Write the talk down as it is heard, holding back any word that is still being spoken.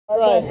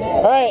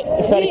Alright,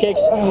 fatty cakes.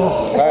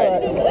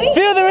 Alright.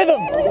 Feel the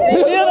rhythm!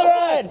 Feel the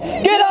ride!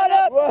 Get on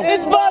up!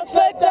 It's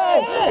bobsled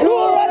time!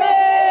 Cool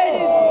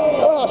running!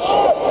 Oh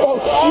shit!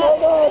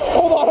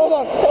 Hold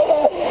on!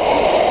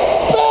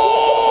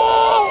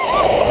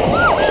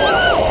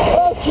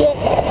 Oh shit!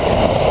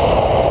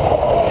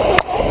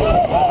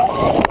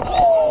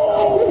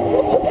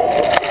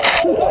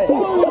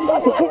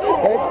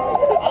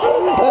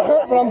 That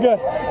hurt, but I'm good.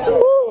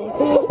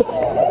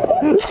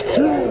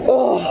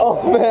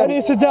 Oh man, I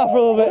need to sit down for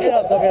a little bit. Get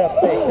up.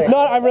 No,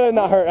 I'm really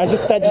not hurt. That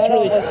just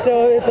really.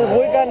 So if the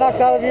weight got knocked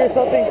out of you or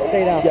something,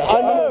 stay down. Yeah,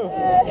 I know.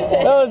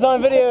 That was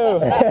on video.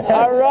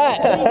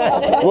 Alright.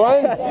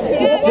 1, 2.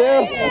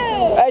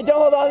 Hey, don't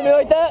hold on to me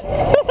like that.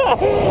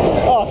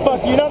 Oh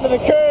fuck you, not to the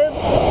curb.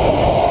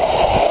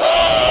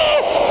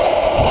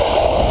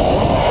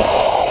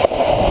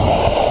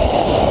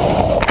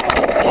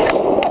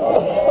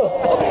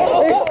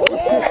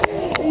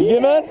 You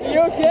good, man? You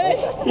okay?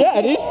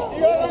 Yeah, dude.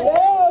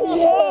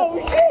 Oh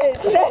shit!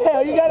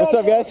 Yeah, you got it. What's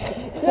up, guys?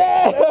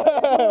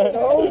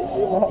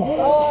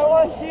 Oh, I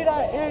want to see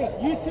that. Hey,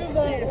 YouTube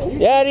that.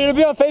 Yeah, dude, it'll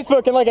be on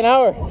Facebook in like an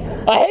hour.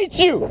 I hate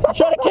you! You're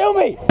trying to kill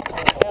me!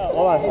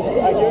 Hold on.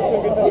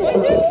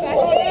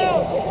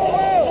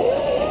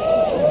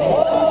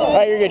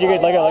 Alright, you're good,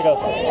 let go.